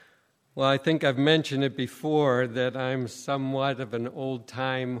Well, I think I've mentioned it before that I'm somewhat of an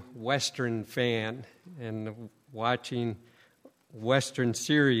old-time Western fan and watching Western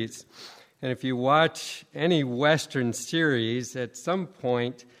series. And if you watch any Western series, at some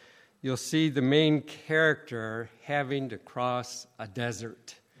point you'll see the main character having to cross a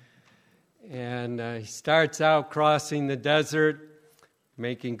desert. And he starts out crossing the desert,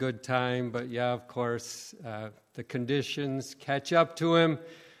 making good time, but of course, the conditions catch up to him.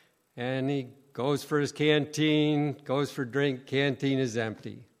 And he goes for his canteen, goes for drink, canteen is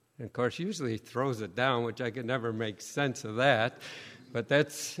empty. And of course, usually he throws it down, which I could never make sense of that, but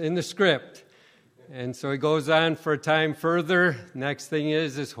that's in the script. And so he goes on for a time further. Next thing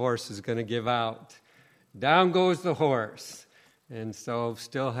is his horse is going to give out. Down goes the horse. And so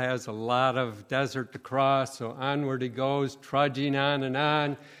still has a lot of desert to cross, so onward he goes, trudging on and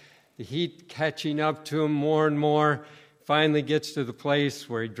on. The heat catching up to him more and more. Finally gets to the place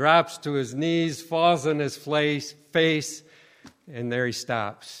where he drops to his knees, falls on his face, and there he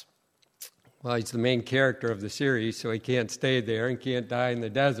stops. Well, he's the main character of the series, so he can't stay there and can't die in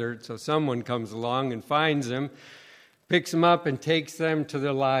the desert. So someone comes along and finds him, picks him up, and takes them to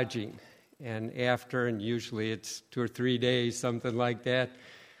their lodging. And usually it's 2 or 3 days, something like that,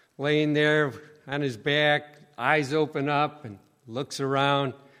 laying there on his back, eyes open up, and looks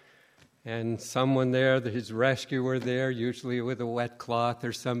around. And someone there, his rescuer there, usually with a wet cloth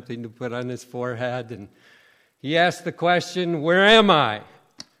or something to put on his forehead. And he asks the question, "Where am I?"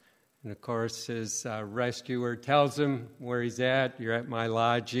 And of course, his rescuer tells him where he's at. "You're at my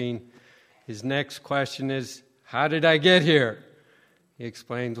lodging." His next question is, "How did I get here?" He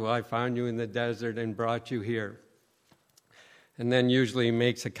explains, "Well, I found you in the desert and brought you here." And then usually he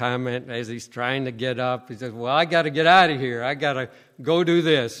makes a comment as he's trying to get up. He says, "Well, I got to get out of here. I got to go do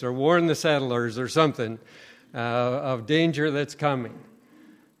this or warn the settlers or something of danger that's coming."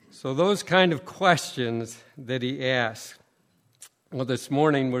 So those kind of questions that he asks. Well, this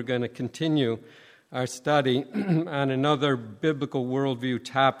morning we're going to continue our study on another biblical worldview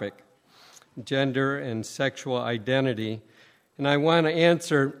topic, gender and sexual identity. And I want to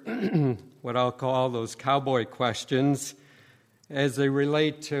answer what I'll call those cowboy questions as they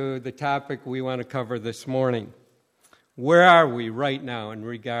relate to the topic we want to cover this morning. Where are we right now in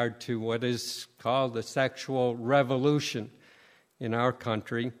regard to what is called the sexual revolution in our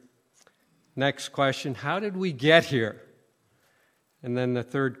country? Next question, how did we get here? And then the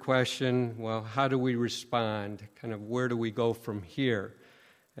third question, well, how do we respond? Kind of where do we go from here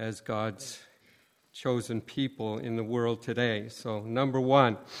as God's chosen people in the world today? So number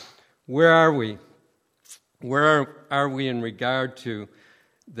one, where are we? Where are we in regard to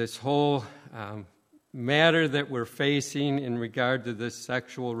this whole matter that we're facing in regard to this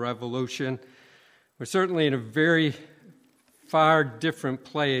sexual revolution? We're certainly in a very far different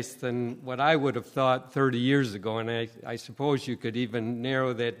place than what I would have thought 30 years ago, and I suppose you could even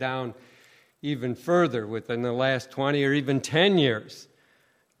narrow that down even further within the last 20 or even 10 years.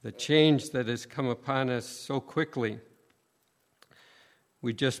 The change that has come upon us so quickly.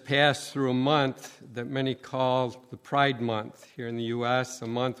 We just passed through a month that many call the Pride Month here in the U.S., a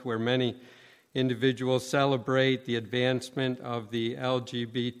month where many individuals celebrate the advancement of the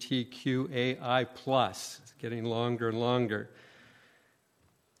LGBTQAI+. It's getting longer and longer.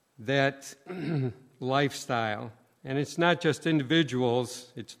 That lifestyle, and it's not just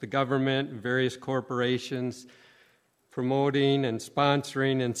individuals, it's the government and various corporations promoting and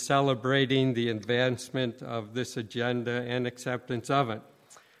sponsoring and celebrating the advancement of this agenda and acceptance of it.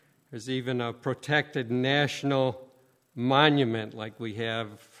 There's even a protected national monument like we have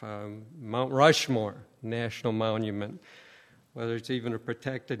Mount Rushmore National Monument. Well, there's even a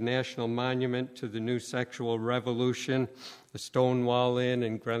protected national monument to the new sexual revolution, the Stonewall Inn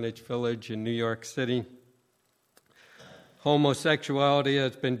in Greenwich Village in New York City. Homosexuality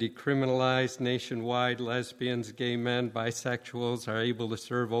has been decriminalized nationwide. Lesbians, gay men, bisexuals are able to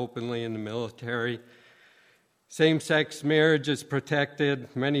serve openly in the military. Same-sex marriage is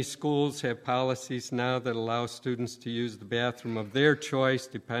protected. Many schools have policies now that allow students to use the bathroom of their choice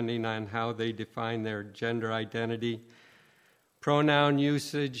depending on how they define their gender identity. Pronoun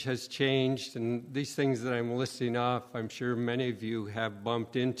usage has changed, and these things that I'm listing off, I'm sure many of you have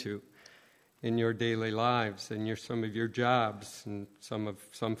bumped into in your daily lives and some of your jobs and some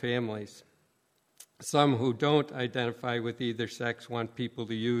families. Some who don't identify with either sex want people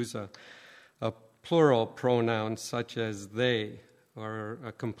to use a plural pronoun such as they, or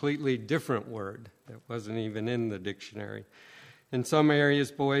a completely different word that wasn't even in the dictionary. In some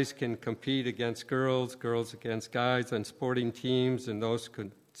areas, boys can compete against girls, girls against guys on sporting teams, and those who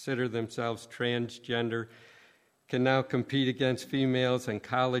consider themselves transgender can now compete against females on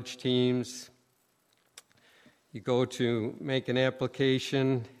college teams. You go to make an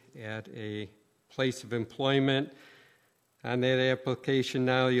application at a place of employment. On that application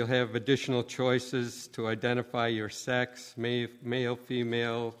now you'll have additional choices to identify your sex, male,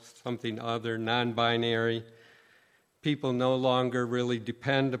 female, something other, non-binary. People no longer really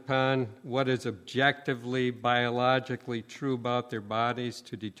depend upon what is objectively, biologically true about their bodies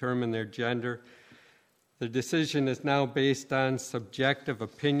to determine their gender. The decision is now based on subjective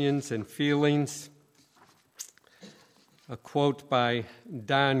opinions and feelings. A quote by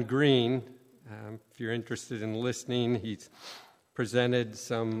Don Green, if you're interested in listening, he's presented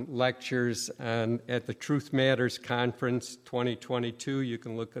some lectures at the Truth Matters Conference 2022. You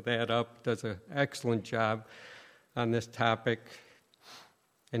can look that up. Does an excellent job on this topic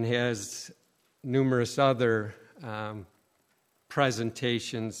and has numerous other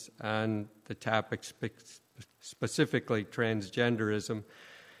presentations on the topic, specifically transgenderism.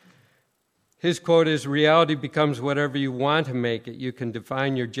 His quote is, "Reality becomes whatever you want to make it. You can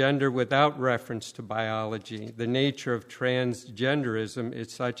define your gender without reference to biology. The nature of transgenderism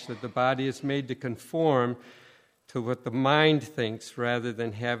is such that the body is made to conform to what the mind thinks rather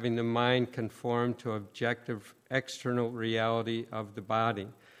than having the mind conform to objective external reality of the body."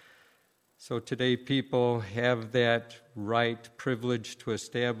 So today people have that right, privilege to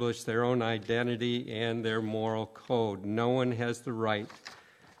establish their own identity and their moral code. No one has the right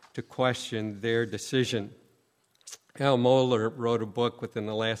to question their decision. Al Mohler wrote a book within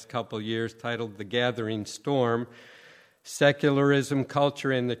the last couple of years titled The Gathering Storm, Secularism,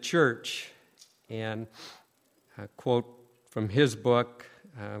 Culture, and the Church. And a quote from his book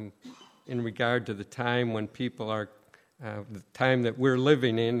in regard to the time when people are, the time that we're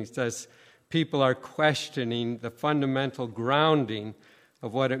living in, he says, people are questioning the fundamental grounding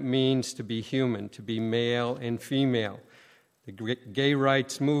of what it means to be human, to be male and female. The gay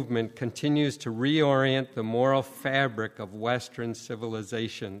rights movement continues to reorient the moral fabric of Western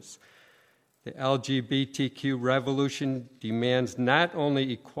civilizations. The LGBTQ revolution demands not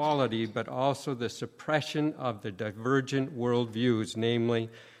only equality, but also the suppression of the divergent worldviews, namely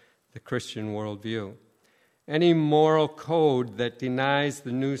the Christian worldview. Any moral code that denies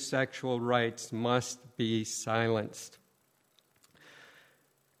the new sexual rights must be silenced.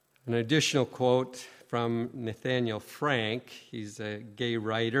 An additional quote from Nathaniel Frank, he's a gay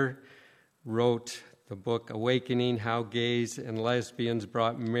writer, wrote the book Awakening: How Gays and Lesbians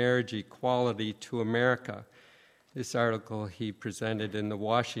Brought Marriage Equality to America. This article he presented in the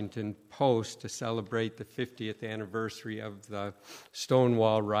Washington Post to celebrate the 50th anniversary of the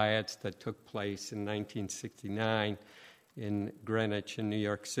Stonewall riots that took place in 1969 in Greenwich in New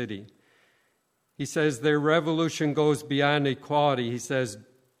York City. He says their revolution goes beyond equality. He says,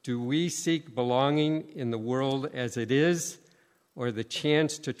 do we seek belonging in the world as it is, or the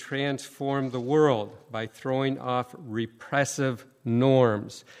chance to transform the world by throwing off repressive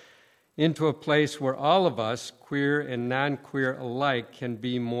norms into a place where all of us, queer and non-queer alike, can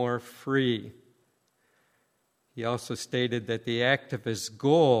be more free? He also stated that the activist's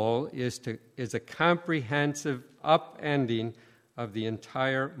goal is a comprehensive upending of the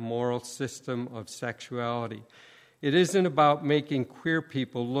entire moral system of sexuality. It isn't about making queer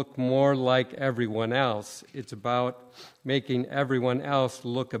people look more like everyone else. It's about making everyone else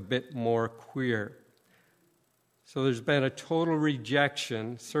look a bit more queer. So there's been a total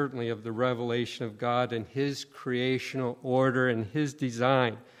rejection, certainly, of the revelation of God and His creational order and His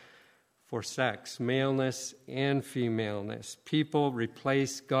design for sex, maleness and femaleness. People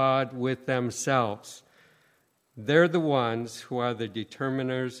replace God with themselves. They're the ones who are the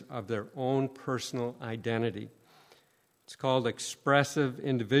determiners of their own personal identity. It's called expressive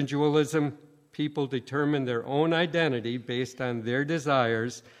individualism. People determine their own identity based on their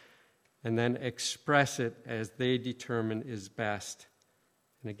desires and then express it as they determine is best.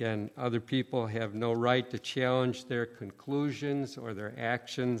 And again, other people have no right to challenge their conclusions or their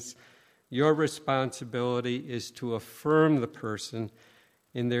actions. Your responsibility is to affirm the person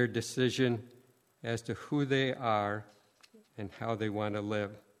in their decision as to who they are and how they want to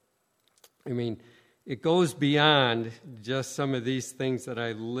live. I mean, it goes beyond just some of these things that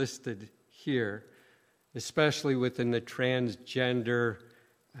I listed here, especially within the transgender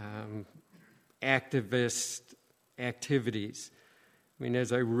activist activities. I mean,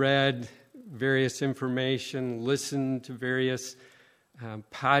 as I read various information, listened to various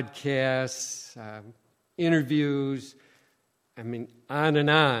podcasts, interviews, I mean, on and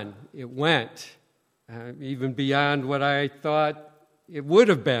on it went, even beyond what I thought it would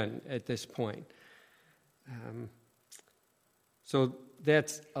have been at this point. So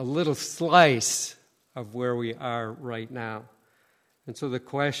that's a little slice of where we are right now. And so the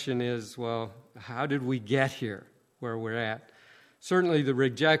question is, well, how did we get here where we're at? Certainly the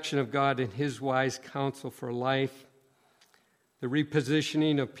rejection of God and his wise counsel for life, the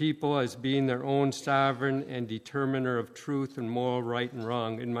repositioning of people as being their own sovereign and determiner of truth and moral right and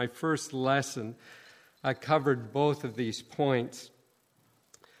wrong. In my first lesson, I covered both of these points,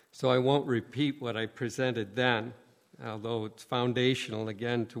 so I won't repeat what I presented then, although it's foundational,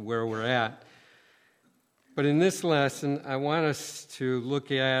 again, to where we're at. But in this lesson, I want us to look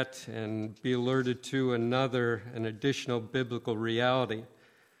at and be alerted to an additional biblical reality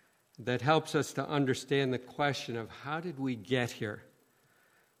that helps us to understand the question of how did we get here?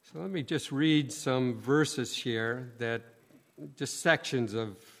 So let me just read some verses here, just sections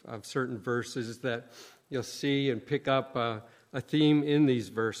of certain verses that you'll see and pick up a theme in these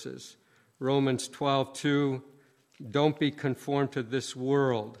verses. Romans 12:2, don't be conformed to this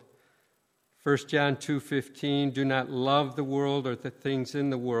world. 1 John 2:15, do not love the world or the things in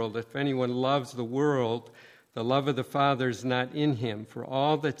the world. If anyone loves the world, the love of the Father is not in him. For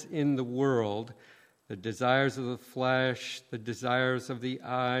all that's in the world, the desires of the flesh, the desires of the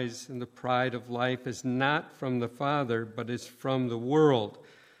eyes, and the pride of life is not from the Father, but is from the world.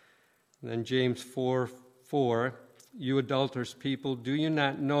 And then James 4:4, you adulterous people, do you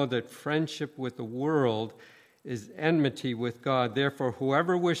not know that friendship with the world is enmity with God? Therefore,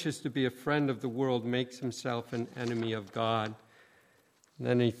 whoever wishes to be a friend of the world makes himself an enemy of God. And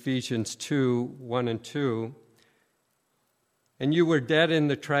then Ephesians 2:1 and 2, and you were dead in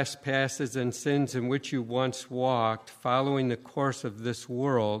the trespasses and sins in which you once walked, following the course of this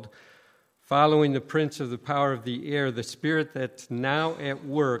world, following the prince of the power of the air, the spirit that's now at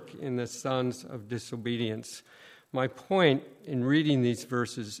work in the sons of disobedience. My point in reading these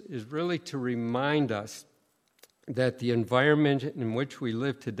verses is really to remind us that the environment in which we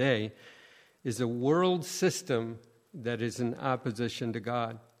live today is a world system that is in opposition to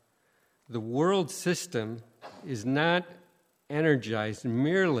God. The world system is not energized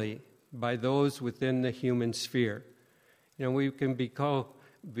merely by those within the human sphere. You know, we can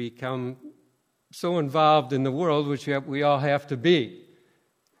become so involved in the world, which we all have to be,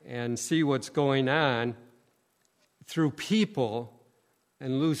 and see what's going on through people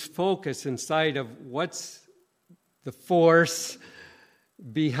and lose focus in sight of what's the force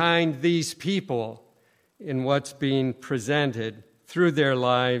behind these people in what's being presented through their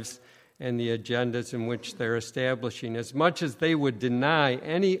lives and the agendas in which they're establishing. As much as they would deny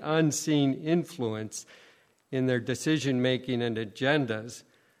any unseen influence in their decision-making and agendas,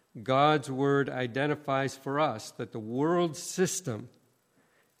 God's word identifies for us that the world system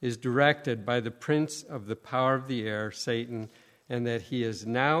is directed by the prince of the power of the air, Satan, and that he is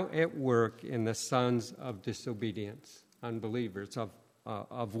now at work in the sons of disobedience, unbelievers,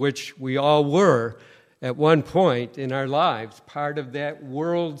 of which we all were at one point in our lives, part of that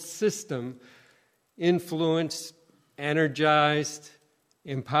world system, influenced, energized,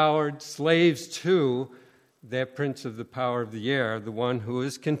 empowered, slaves to that prince of the power of the air, the one who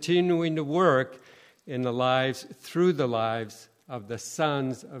is continuing to work in the lives, through the lives of the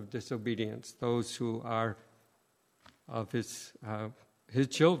sons of disobedience, those who are of his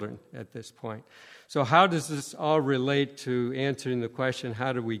children at this point. So how does this all relate to answering the question,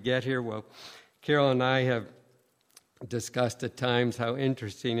 how did we get here? Well, Carol and I have discussed at times how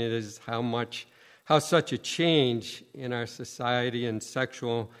interesting it is how such a change in our society and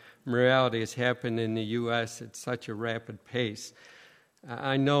sexual morality has happened in the U.S. at such a rapid pace.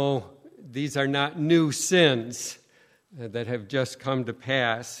 I know these are not new sins that have just come to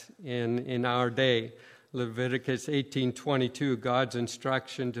pass in our day. Leviticus 18:22, God's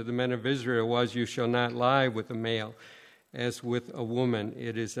instruction to the men of Israel was, you shall not lie with a male as with a woman.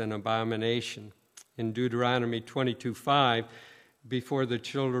 It is an abomination. In Deuteronomy 22:5, before the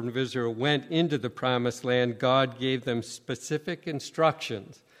children of Israel went into the promised land, God gave them specific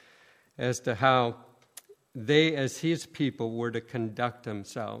instructions as to how they, as his people, were to conduct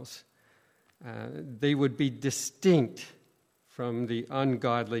themselves. They would be distinct from the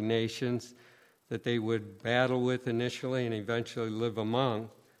ungodly nations that they would battle with initially and eventually live among.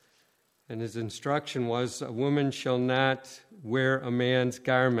 And his instruction was, a woman shall not wear a man's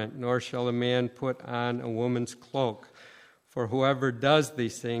garment, nor shall a man put on a woman's cloak. For whoever does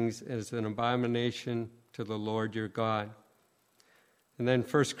these things is an abomination to the Lord your God. And then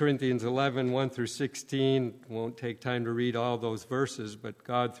 1 Corinthians 11, 1 through 16, won't take time to read all those verses, but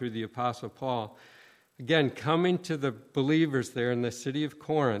God through the Apostle Paul, again, coming to the believers there in the city of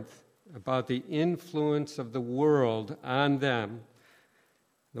Corinth about the influence of the world on them,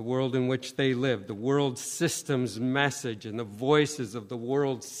 the world in which they live, the world system's message and the voices of the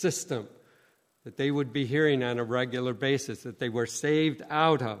world system that they would be hearing on a regular basis, that they were saved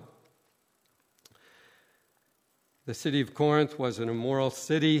out of. The city of Corinth was an immoral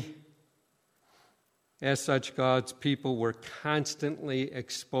city. As such, God's people were constantly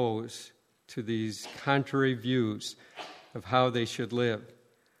exposed to these contrary views of how they should live.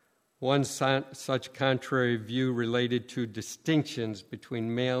 One such contrary view related to distinctions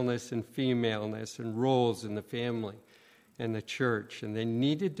between maleness and femaleness and roles in the family and the church. And they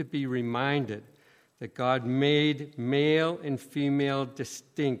needed to be reminded that God made male and female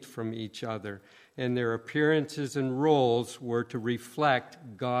distinct from each other, and their appearances and roles were to reflect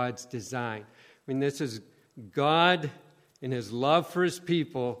God's design. I mean, this is God, in his love for his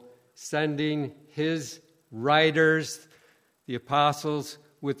people, sending his writers, the apostles,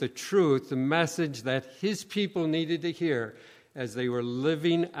 with the truth, the message that his people needed to hear as they were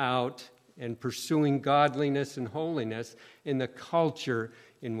living out and pursuing godliness and holiness in the culture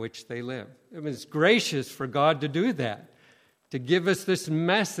in which they live. It was gracious for God to do that, to give us this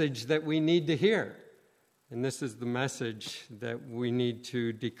message that we need to hear. And this is the message that we need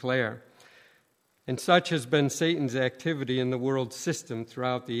to declare. And such has been Satan's activity in the world system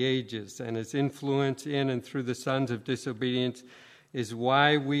throughout the ages, and his influence in and through the sons of disobedience is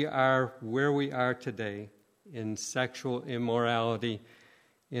why we are where we are today in sexual immorality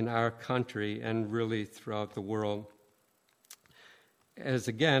in our country and really throughout the world. As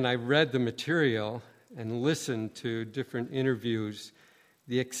again, I read the material and listened to different interviews,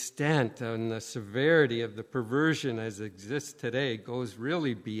 the extent and the severity of the perversion as it exists today goes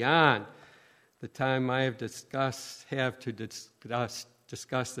really beyond the time I have to discuss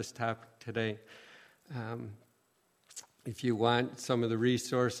this topic today. If you want some of the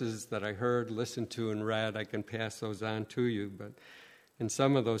resources that I heard, listened to, and read, I can pass those on to you. But in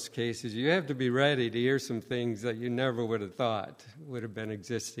some of those cases, you have to be ready to hear some things that you never would have thought would have been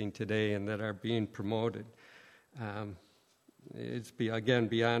existing today and that are being promoted. It's, again,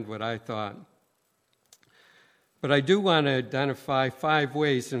 beyond what I thought. But I do want to identify 5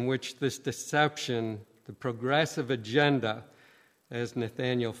 ways in which this deception, the progressive agenda, as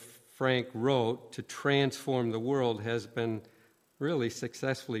Nathaniel Frank wrote, to transform the world, has been really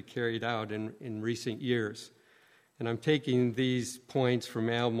successfully carried out in recent years. And I'm taking these points from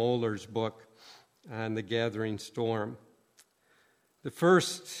Al Mohler's book on the Gathering Storm. The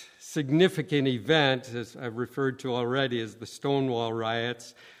first significant event, as I've referred to already, is the Stonewall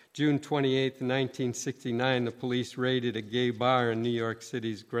riots. June 28, 1969, the police raided a gay bar in New York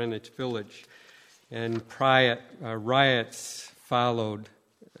City's Greenwich Village, and riots followed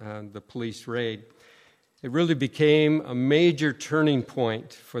the police raid. It really became a major turning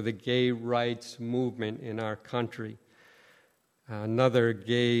point for the gay rights movement in our country. Another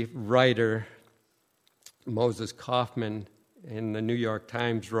gay writer, Moses Kaufman, in the New York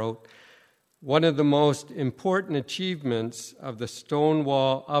Times wrote, "One of the most important achievements of the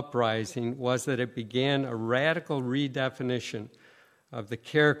Stonewall Uprising was that it began a radical redefinition of the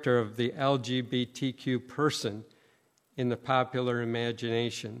character of the LGBTQ person in the popular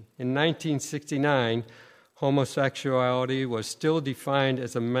imagination. In 1969, homosexuality was still defined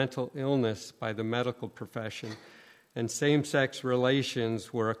as a mental illness by the medical profession, and same-sex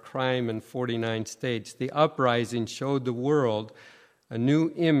relations were a crime in 49 states. The uprising showed the world a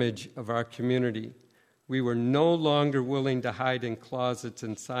new image of our community. We were no longer willing to hide in closets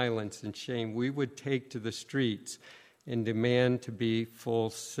in silence and shame. We would take to the streets and demand to be full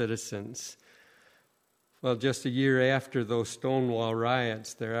citizens." Well, just a year after those Stonewall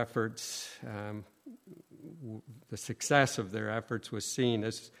riots, their efforts, the success of their efforts was seen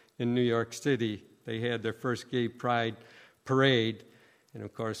as in New York City. They had their first gay pride parade, and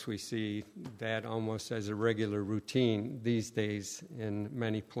of course we see that almost as a regular routine these days in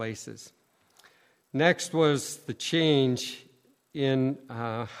many places. Next was the change in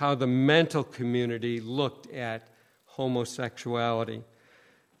how the mental community looked at homosexuality.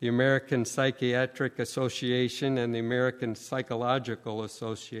 The American Psychiatric Association and the American Psychological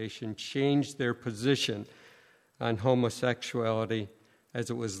Association changed their position on homosexuality as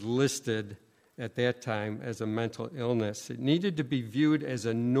it was listed at that time as a mental illness. It needed to be viewed as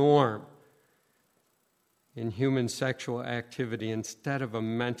a norm in human sexual activity instead of a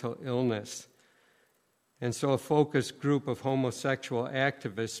mental illness. And so a focus group of homosexual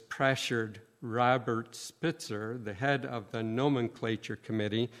activists pressured Robert Spitzer, the head of the Nomenclature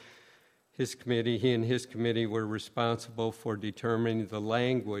Committee. He and his committee were responsible for determining the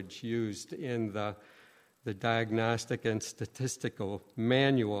language used in the Diagnostic and Statistical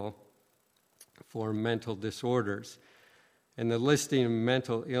Manual for Mental Disorders. And the listing of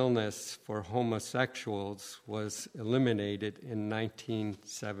mental illness for homosexuals was eliminated in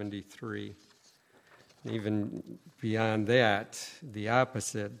 1973. Even beyond that, the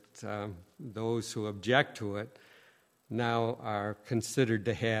opposite, those who object to it now are considered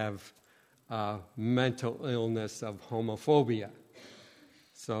to have mental illness of homophobia.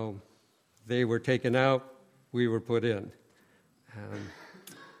 So they were taken out, we were put in.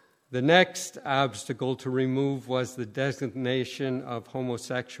 The next obstacle to remove was the designation of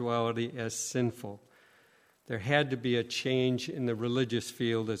homosexuality as sinful. There had to be a change in the religious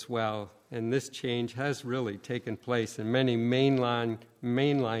field as well, and this change has really taken place in many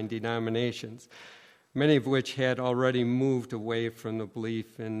mainline denominations, many of which had already moved away from the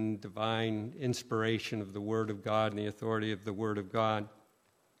belief in divine inspiration of the Word of God and the authority of the Word of God.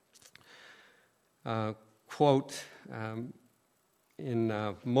 Quote in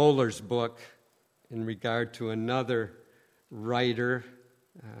Mohler's book in regard to another writer,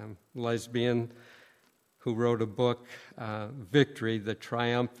 lesbian, who wrote a book, Victory, the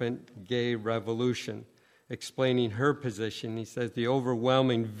Triumphant Gay Revolution, explaining her position. He says, the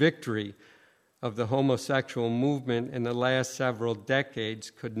overwhelming victory of the homosexual movement in the last several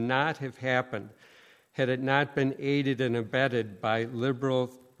decades could not have happened had it not been aided and abetted by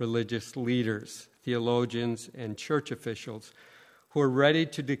liberal religious leaders, theologians, and church officials who are ready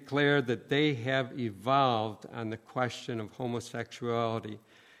to declare that they have evolved on the question of homosexuality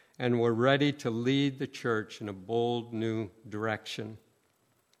and were ready to lead the church in a bold new direction.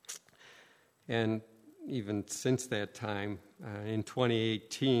 And even since that time, in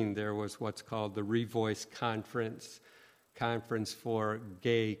 2018, there was what's called the Revoice Conference for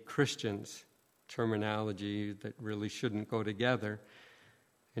Gay Christians, terminology that really shouldn't go together.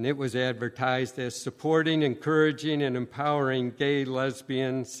 And it was advertised as supporting, encouraging, and empowering gay,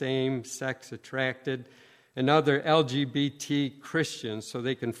 lesbian, same-sex attracted, and other LGBT Christians so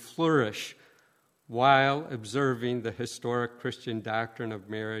they can flourish while observing the historic Christian doctrine of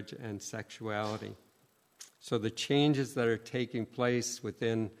marriage and sexuality. So the changes that are taking place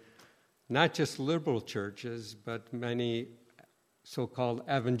within not just liberal churches, but many so-called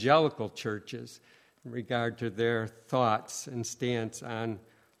evangelical churches in regard to their thoughts and stance on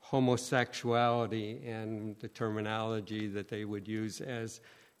homosexuality and the terminology that they would use as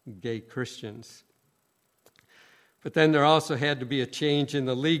gay Christians. But then there also had to be a change in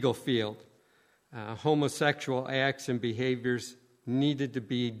the legal field. Homosexual acts and behaviors needed to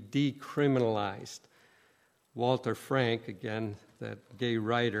be decriminalized. Walter Frank, again, that gay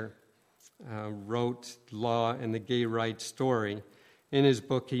writer, wrote Law and the Gay Rights Story. In his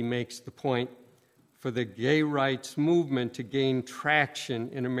book, he makes the point, for the gay rights movement to gain traction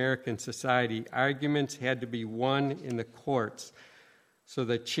in American society, arguments had to be won in the courts so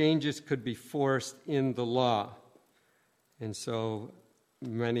that changes could be forced in the law. And so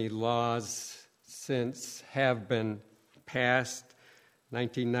many laws since have been passed.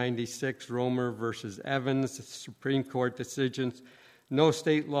 1996, Romer versus Evans, Supreme Court decisions. No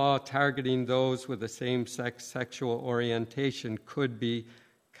state law targeting those with the same-sex sexual orientation could be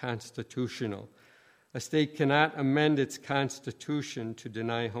constitutional. A state cannot amend its constitution to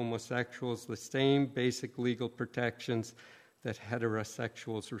deny homosexuals the same basic legal protections that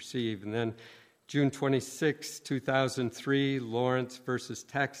heterosexuals receive. And then June 26, 2003, Lawrence versus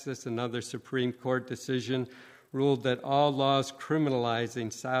Texas, another Supreme Court decision, ruled that all laws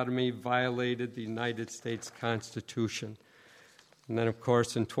criminalizing sodomy violated the United States Constitution. And then, of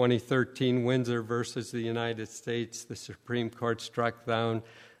course, in 2013, Windsor versus the United States, the Supreme Court struck down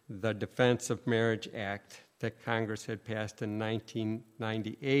the Defense of Marriage Act that Congress had passed in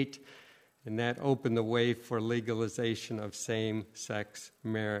 1998, and that opened the way for legalization of same-sex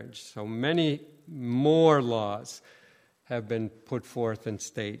marriage. So many more laws have been put forth in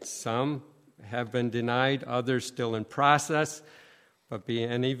states. Some have been denied, others still in process,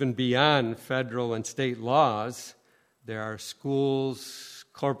 and even beyond federal and state laws, there are schools,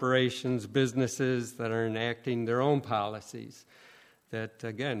 corporations, businesses that are enacting their own policies that,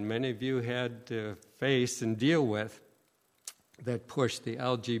 again, many of you had to face and deal with that push the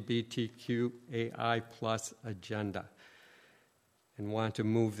LGBTQAI plus agenda and want to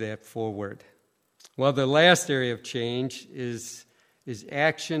move that forward. Well, the last area of change is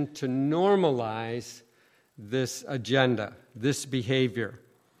action to normalize this agenda, this behavior.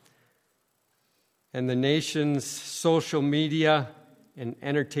 And the nation's social media and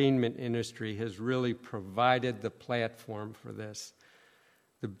entertainment industry has really provided the platform for this.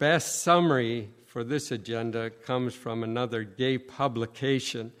 The best summary for this agenda comes from another gay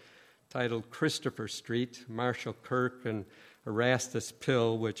publication titled Christopher Street. Marshall Kirk and Erastus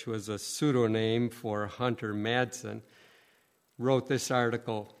Pill, which was a pseudonym for Hunter Madsen, wrote this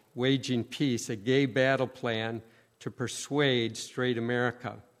article, Waging Peace, a Gay Battle Plan to Persuade Straight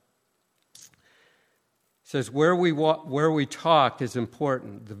America. says where we talk is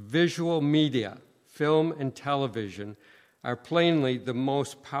important. The visual media, film and television, are plainly the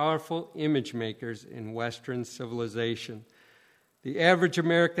most powerful image makers in Western civilization. The average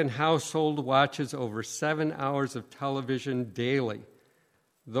American household watches over 7 hours of television daily.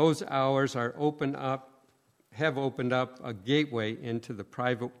 Those hours have opened up a gateway into the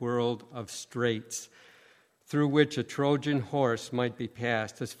private world of straits, through which a Trojan horse might be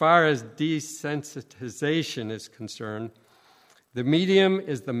passed. As far as desensitization is concerned, the medium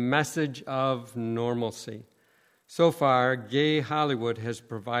is the message of normalcy. So far, gay Hollywood has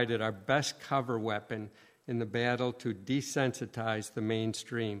provided our best cover weapon in the battle to desensitize the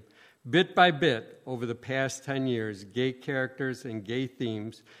mainstream. Bit by bit, over the past 10 years, gay characters and gay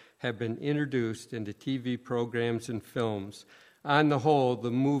themes have been introduced into TV programs and films. On the whole, the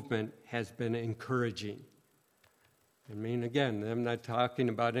movement has been encouraging. I mean, again, I'm not talking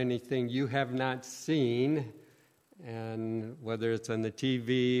about anything you have not seen, and whether it's on the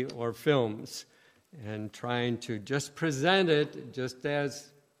TV or films, and trying to just present it just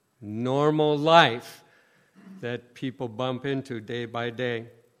as normal life that people bump into day by day.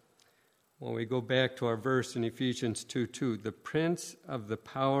 When we go back to our verse in Ephesians 2:2, the prince of the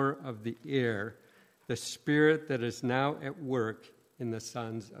power of the air, the spirit that is now at work in the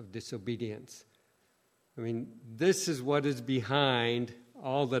sons of disobedience. I mean, this is what is behind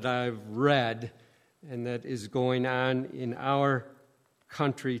all that I've read and that is going on in our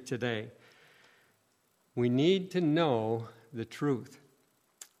country today. We need to know the truth.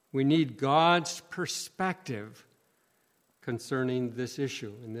 We need God's perspective concerning this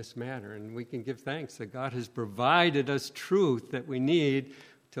issue and this matter. And we can give thanks that God has provided us truth that we need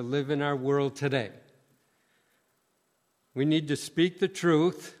to live in our world today. We need to speak the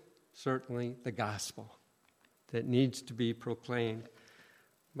truth, certainly the gospel, that needs to be proclaimed.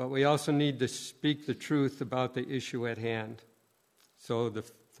 But we also need to speak the truth about the issue at hand. So the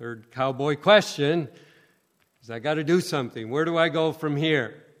third cowboy question is, I got to do something. Where do I go from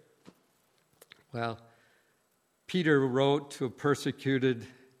here? Well, Peter wrote to a persecuted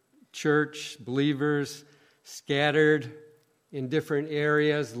church, believers scattered in different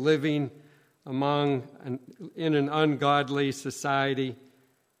areas, living in an ungodly society.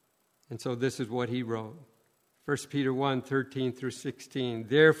 And so this is what he wrote. 1 Peter 1:13 through 16.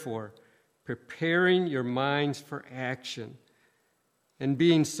 Therefore, preparing your minds for action, and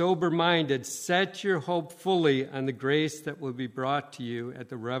being sober-minded, set your hope fully on the grace that will be brought to you at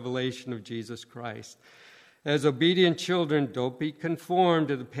the revelation of Jesus Christ. As obedient children, don't be conformed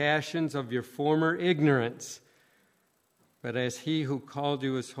to the passions of your former ignorance, but as he who called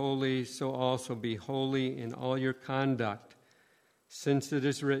you is holy, so also be holy in all your conduct. Since it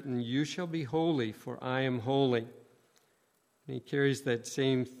is written, you shall be holy, for I am holy. And he carries that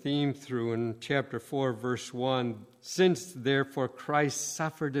same theme through in chapter 4, verse 1. Since, therefore, Christ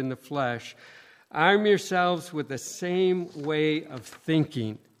suffered in the flesh, arm yourselves with the same way of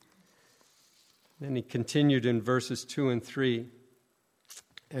thinking. Then he continued in verses 2 and 3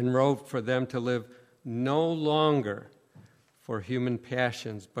 and wrote for them to live no longer for human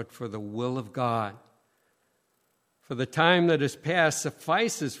passions, but for the will of God. For the time that is past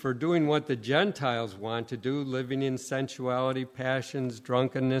suffices for doing what the Gentiles want to do, living in sensuality, passions,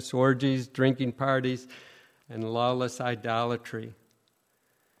 drunkenness, orgies, drinking parties, and lawless idolatry.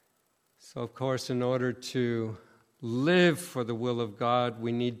 So, of course, in order to live for the will of God,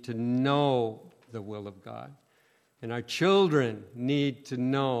 we need to know the will of God. And our children need to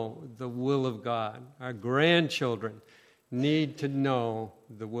know the will of God. Our grandchildren need to know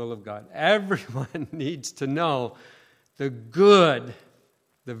the will of God. Everyone needs to know the good,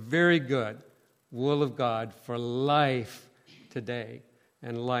 the very good will of God for life today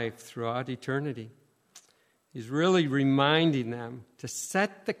and life throughout eternity. He's really reminding them to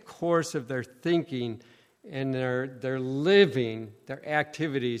set the course of their thinking and their living, their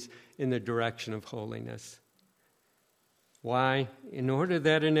activities in the direction of holiness. Why? In order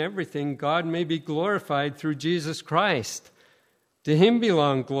that in everything God may be glorified through Jesus Christ. To him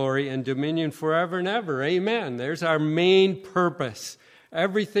belong glory and dominion forever and ever. Amen. There's our main purpose.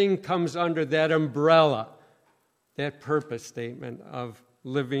 Everything comes under that umbrella, that purpose statement of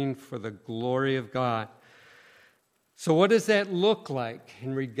living for the glory of God. So what does that look like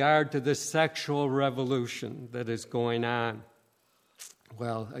in regard to this sexual revolution that is going on?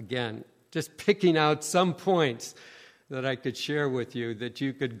 Well, again, just picking out some points that I could share with you, that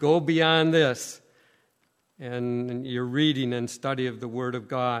you could go beyond this and your reading and study of the Word of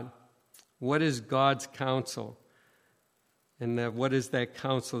God. What is God's counsel? And what is that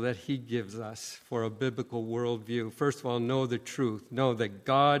counsel that he gives us for a biblical worldview? First of all, know the truth. Know that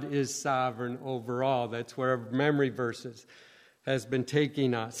God is sovereign over all. That's where our memory verses has been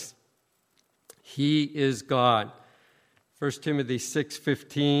taking us. He is God. 1 Timothy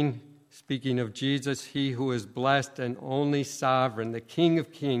 6:15, speaking of Jesus, he who is blessed and only sovereign, the King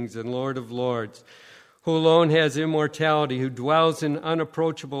of kings and Lord of lords, who alone has immortality, who dwells in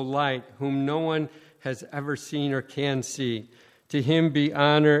unapproachable light, whom no one has ever seen or can see. To him be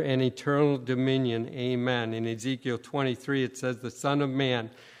honor and eternal dominion. Amen. In Ezekiel 23, it says, the Son of Man,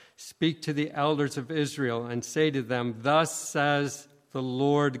 speak to the elders of Israel and say to them, thus says the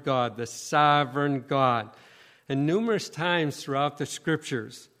Lord God, the sovereign God. And numerous times throughout the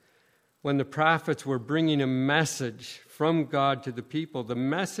Scriptures, when the prophets were bringing a message from God to the people, the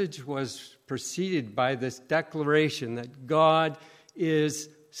message was preceded by this declaration that God is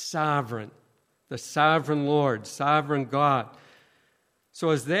sovereign, the sovereign Lord, sovereign God. So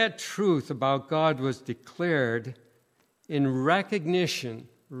as that truth about God was declared in recognition,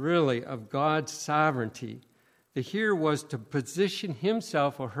 really, of God's sovereignty, the hearer was to position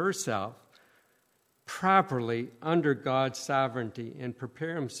himself or herself properly under God's sovereignty and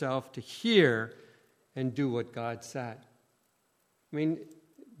prepare himself to hear and do what God said. I mean,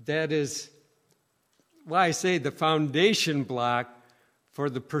 that is why I say the foundation block for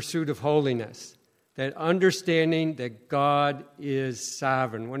the pursuit of holiness, that understanding that God is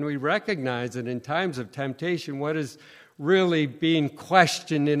sovereign. When we recognize that in times of temptation, what is really being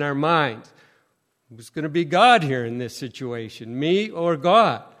questioned in our minds? Who's going to be God here in this situation, me or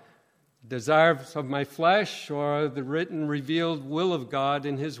God? Desires of my flesh or the written, revealed will of God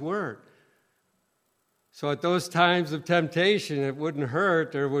in his word? So at those times of temptation, it wouldn't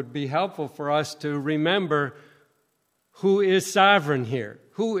hurt or would be helpful for us to remember who is sovereign here.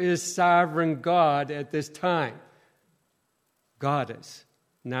 Who is sovereign God at this time? God is,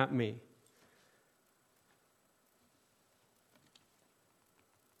 not me.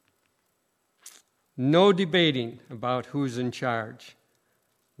 No debating about who's in charge.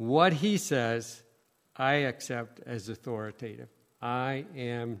 What he says, I accept as authoritative. I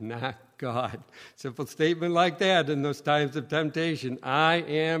am not God. Simple statement like that in those times of temptation. I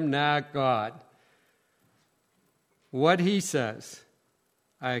am not God. What he says,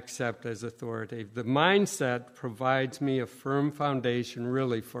 I accept as authoritative. The mindset provides me a firm foundation,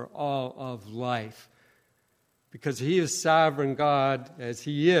 really, for all of life. Because he is sovereign God, as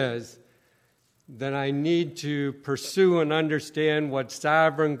he is, then I need to pursue and understand what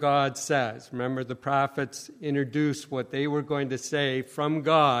sovereign God says. Remember, the prophets introduced what they were going to say from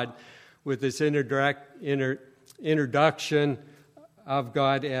God with this introduction of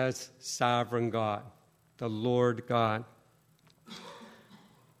God as sovereign God, the Lord God.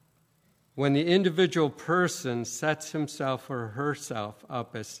 When the individual person sets himself or herself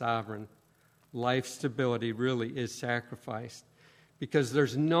up as sovereign, life stability really is sacrificed, because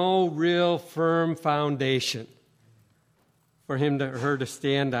there's no real firm foundation for him or her to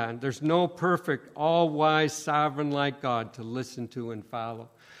stand on. There's no perfect, all-wise, sovereign-like God to listen to and follow.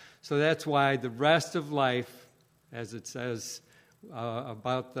 So that's why the rest of life, as it says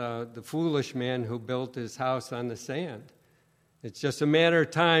about the foolish man who built his house on the sand, it's just a matter of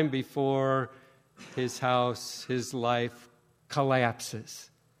time before his house, his life collapses.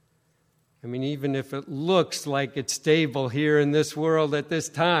 I mean, even if it looks like it's stable here in this world at this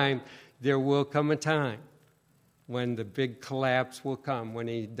time, there will come a time when the big collapse will come, when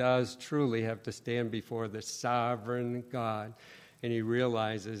he does truly have to stand before the sovereign God, and he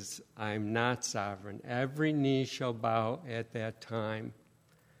realizes, I'm not sovereign. Every knee shall bow at that time.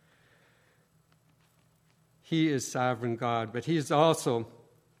 He is sovereign God, but he is also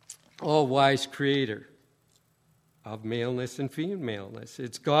all-wise creator of maleness and femaleness.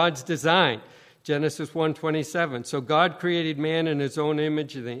 It's God's design. Genesis 1:27. So God created man in his own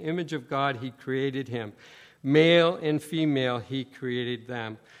image. In the image of God, he created him. Male and female, he created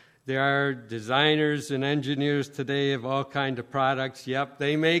them. There are designers and engineers today of all kinds of products. Yep,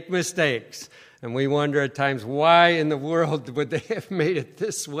 they make mistakes. And we wonder at times, why in the world would they have made it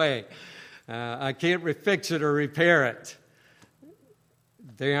this way? I can't fix it or repair it.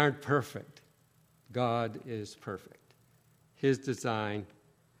 They aren't perfect. God is perfect. His design,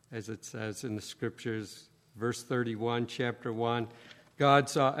 as it says in the Scriptures, verse 31, chapter 1, God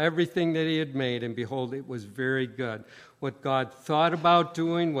saw everything that he had made, and behold, it was very good. What God thought about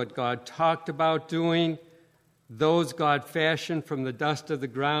doing, what God talked about doing, those God fashioned from the dust of the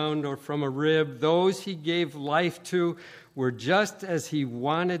ground or from a rib, those he gave life to, were just as he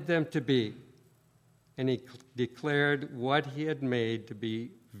wanted them to be. And he declared what he had made to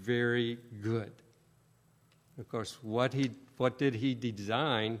be very good. Of course, what did he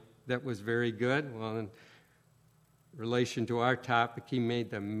design that was very good? Well, in relation to our topic, he made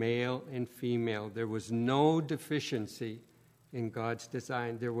them male and female. There was no deficiency in God's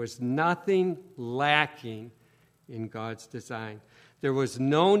design. There was nothing lacking in God's design. There was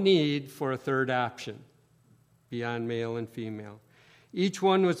no need for a third option beyond male and female. Each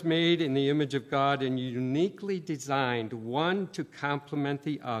one was made in the image of God and uniquely designed, one to complement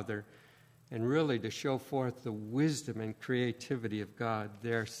the other, and really to show forth the wisdom and creativity of God.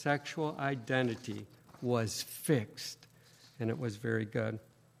 Their sexual identity was fixed, and it was very good.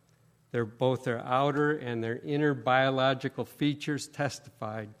 Both their outer and their inner biological features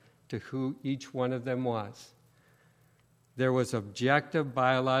testified to who each one of them was. There was objective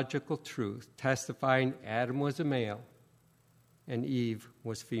biological truth testifying Adam was a male and Eve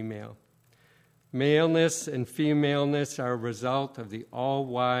was female. Maleness and femaleness are a result of the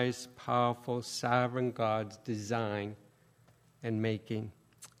all-wise, powerful, sovereign God's design and making.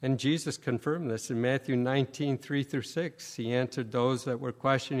 And Jesus confirmed this in Matthew 19, 3-6. He answered those that were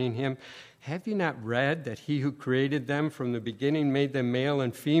questioning him, "Have you not read that he who created them from the beginning made them male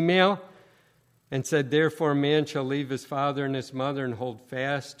and female? And said, therefore a man shall leave his father and his mother and hold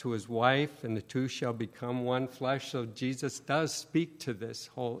fast to his wife, and the two shall become one flesh." So Jesus does speak to this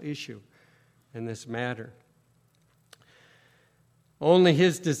whole issue and this matter. Only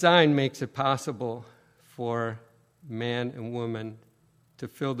his design makes it possible for man and woman to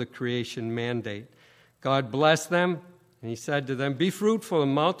fill the creation mandate. God blessed them, and he said to them, "Be fruitful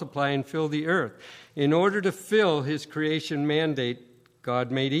and multiply and fill the earth." In order to fill his creation mandate,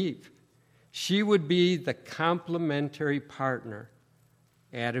 God made Eve. She would be the complementary partner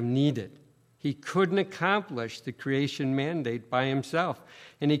Adam needed. He couldn't accomplish the creation mandate by himself,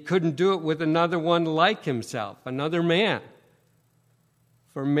 and he couldn't do it with another one like himself, another man.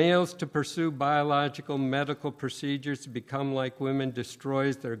 For males to pursue biological medical procedures to become like women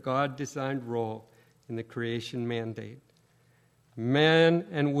destroys their God-designed role in the creation mandate. Men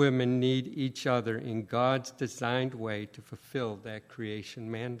and women need each other in God's designed way to fulfill that creation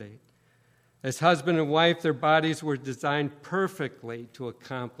mandate. As husband and wife, their bodies were designed perfectly to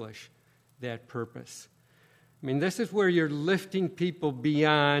accomplish that purpose. I mean, this is where you're lifting people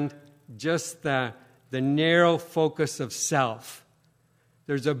beyond just the narrow focus of self.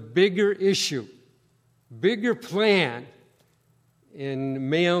 There's a bigger issue, bigger plan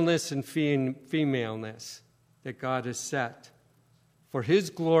in maleness and femaleness that God has set for his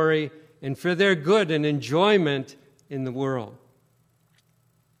glory and for their good and enjoyment in the world.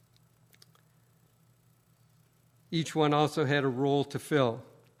 Each one also had a role to fill.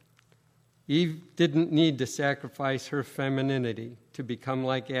 Eve didn't need to sacrifice her femininity to become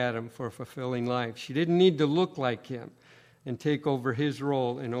like Adam for a fulfilling life. She didn't need to look like him and take over his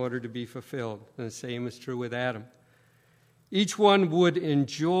role in order to be fulfilled. And the same is true with Adam. Each one would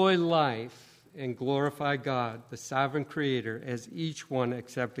enjoy life and glorify God, the sovereign creator, as each one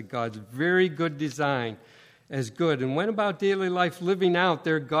accepted God's very good design as good and went about daily life living out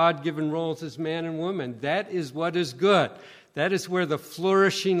their God-given roles as man and woman. That is what is good. That is where the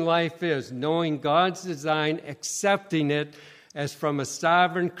flourishing life is, knowing God's design, accepting it as from a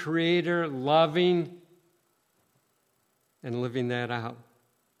sovereign creator, loving, and living that out.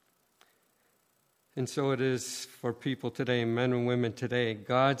 And so it is for people today, men and women today.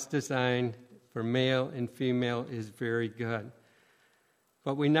 God's design for male and female is very good.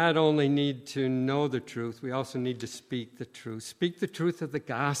 But we not only need to know the truth, we also need to speak the truth. Speak the truth of the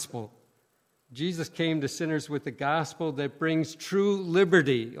gospel. Jesus came to sinners with the gospel that brings true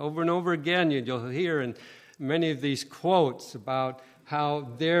liberty. Over and over again, you'll hear in many of these quotes about how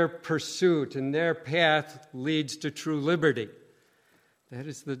their pursuit and their path leads to true liberty. That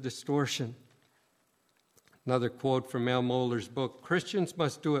is the distortion. Another quote from Al Mohler's book, "Christians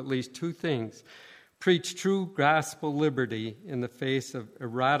must do at least two things: preach true gospel liberty in the face of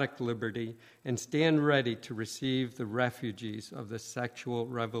erotic liberty, and stand ready to receive the refugees of the sexual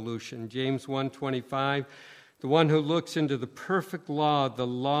revolution." James 1:25, "The one who looks into the perfect law, the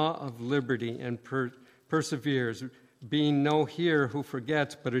law of liberty, and perseveres, being no hearer who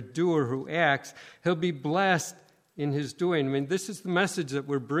forgets, but a doer who acts, he'll be blessed in his doing." I mean, this is the message that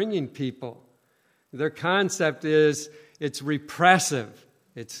we're bringing people. Their concept is it's repressive.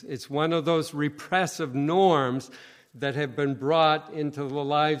 It's one of those repressive norms that have been brought into the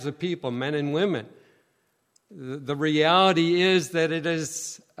lives of people, men and women. The reality is that it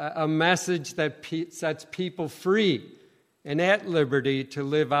is a message that sets people free and at liberty to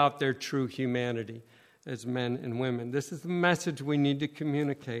live out their true humanity as men and women. This is the message we need to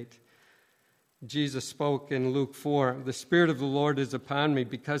communicate. Jesus spoke in Luke 4, "The Spirit of the Lord is upon me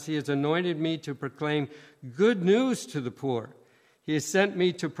because he has anointed me to proclaim good news to the poor. He has sent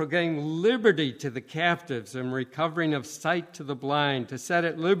me to proclaim liberty to the captives and recovering of sight to the blind, to set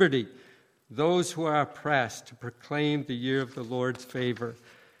at liberty those who are oppressed, to proclaim the year of the Lord's favor."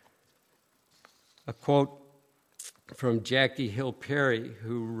 A quote from Jackie Hill Perry,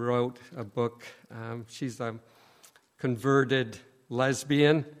 who wrote a book. She's a converted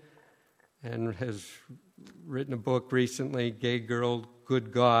lesbian and has written a book recently, Gay Girl,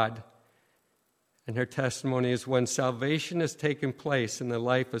 Good God. And her testimony is, when salvation has taken place in the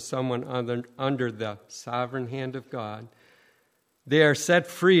life of someone under the sovereign hand of God, they are set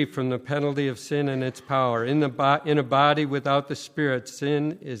free from the penalty of sin and its power. In a body without the Spirit,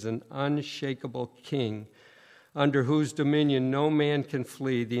 sin is an unshakable king, under whose dominion no man can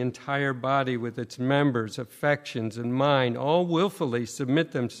flee. The entire body with its members, affections, and mind all willfully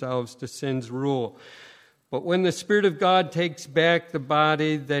submit themselves to sin's rule. But when the Spirit of God takes back the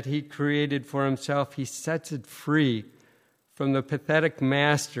body that he created for himself, he sets it free from the pathetic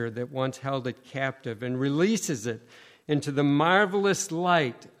master that once held it captive and releases it into the marvelous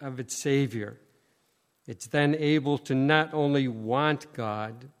light of its Savior. It's then able to not only want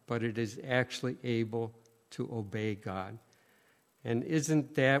God, but it is actually able to obey God. And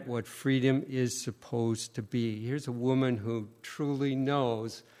isn't that what freedom is supposed to be? Here's a woman who truly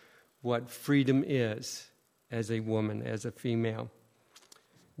knows what freedom is as a woman, as a female.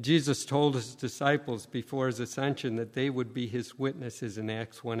 Jesus told his disciples before his ascension that they would be his witnesses in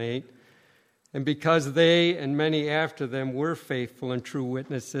Acts 1:8. And because they and many after them were faithful and true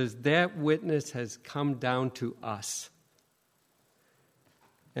witnesses, that witness has come down to us.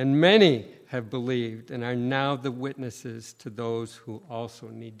 And many have believed and are now the witnesses to those who also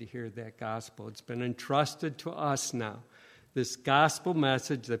need to hear that gospel. It's been entrusted to us now, this gospel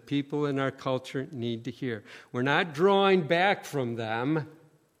message that people in our culture need to hear. We're not drawing back from them.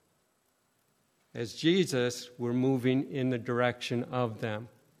 As Jesus, we're moving in the direction of them.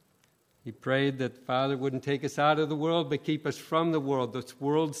 He prayed that the Father wouldn't take us out of the world, but keep us from the world, this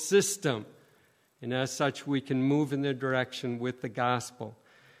world system. And as such, we can move in their direction with the gospel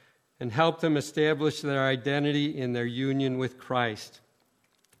and help them establish their identity in their union with Christ.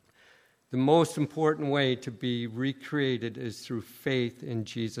 The most important way to be recreated is through faith in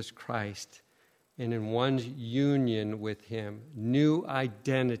Jesus Christ and in one's union with him. New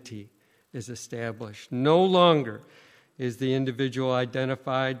identity is established. No longer is the individual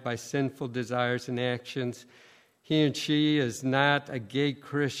identified by sinful desires and actions. He and she is not a gay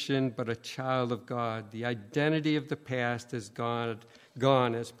Christian, but a child of God. The identity of the past is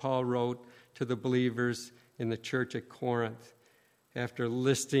gone, as Paul wrote to the believers in the church at Corinth. After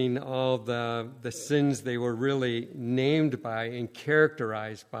listing all the sins they were really named by and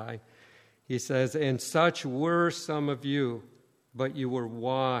characterized by, he says, "And such were some of you, but you were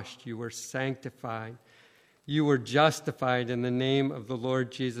washed, you were sanctified, you were justified in the name of the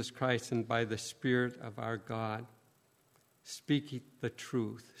Lord Jesus Christ and by the Spirit of our God." Speak the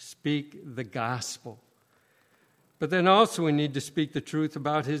truth. Speak the gospel. But then also we need to speak the truth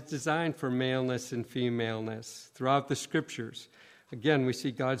about his design for maleness and femaleness. Throughout the Scriptures, again, we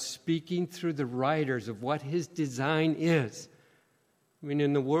see God speaking through the writers of what his design is. I mean,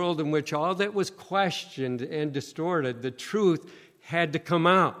 in the world in which all that was questioned and distorted, the truth had to come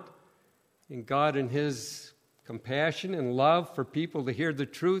out. And God, in his compassion and love for people to hear the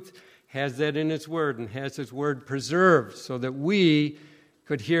truth, has that in his word and has his word preserved so that we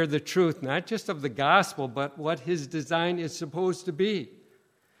could hear the truth, not just of the gospel, but what his design is supposed to be.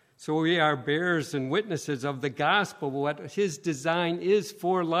 So we are bearers and witnesses of the gospel, what his design is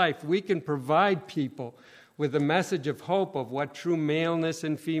for life. We can provide people with a message of hope of what true maleness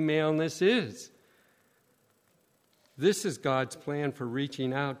and femaleness is. This is God's plan for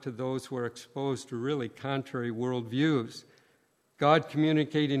reaching out to those who are exposed to really contrary worldviews. God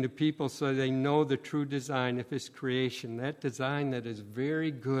communicating to people so they know the true design of his creation, that design that is very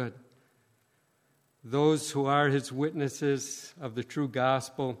good. Those who are his witnesses of the true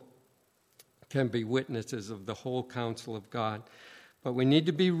gospel can be witnesses of the whole counsel of God. But we need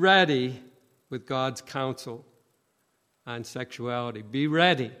to be ready with God's counsel on sexuality. Be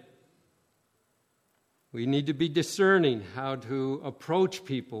ready. We need to be discerning how to approach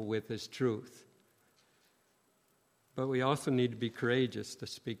people with this truth. But we also need to be courageous to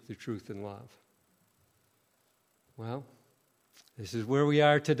speak the truth in love. Well, this is where we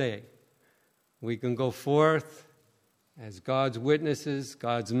are today. We can go forth as God's witnesses,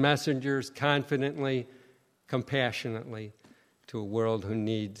 God's messengers, confidently, compassionately, to a world who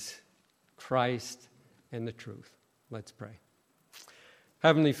needs Christ and the truth. Let's pray.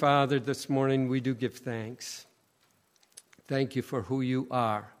 Heavenly Father, this morning we do give thanks. Thank you for who you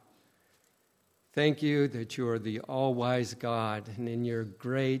are. Thank you that you are the all-wise God, and in your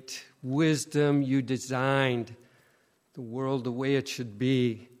great wisdom you designed the world the way it should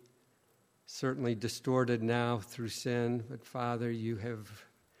be, certainly distorted now through sin, but Father, you have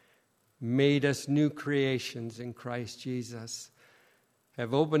made us new creations in Christ Jesus,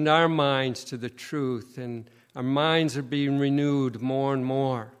 have opened our minds to the truth, and our minds are being renewed more and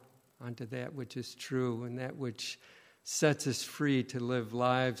more unto that which is true and that which sets us free to live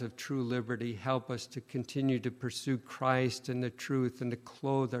lives of true liberty. Help us to continue to pursue Christ and the truth and to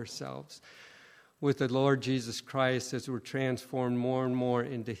clothe ourselves with the Lord Jesus Christ as we're transformed more and more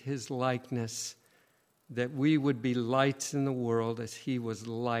into his likeness, that we would be lights in the world as he was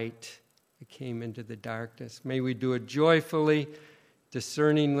light that came into the darkness. May we do it joyfully,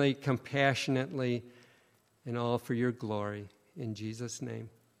 discerningly, compassionately, and all for your glory. In Jesus' name,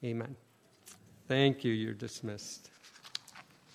 amen. Thank you. You're dismissed.